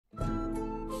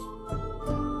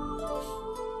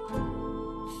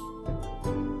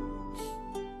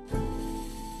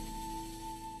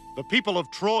The people of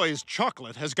Troy's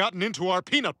chocolate has gotten into our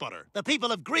peanut butter. The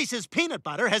people of Greece's peanut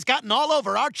butter has gotten all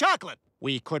over our chocolate.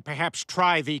 We could perhaps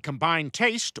try the combined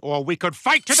taste, or we could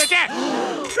fight to the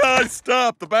death! Guys,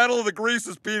 stop! The Battle of the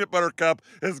Grease's Peanut Butter Cup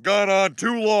has gone on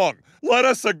too long. Let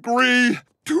us agree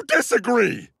to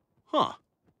disagree. Huh.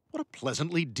 What a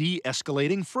pleasantly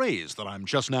de-escalating phrase that I'm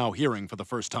just now hearing for the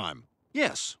first time.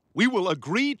 Yes, we will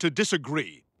agree to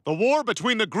disagree. The war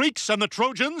between the Greeks and the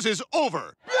Trojans is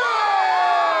over.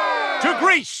 To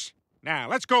Greece! Now,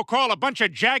 let's go call a bunch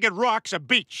of jagged rocks a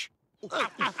beach.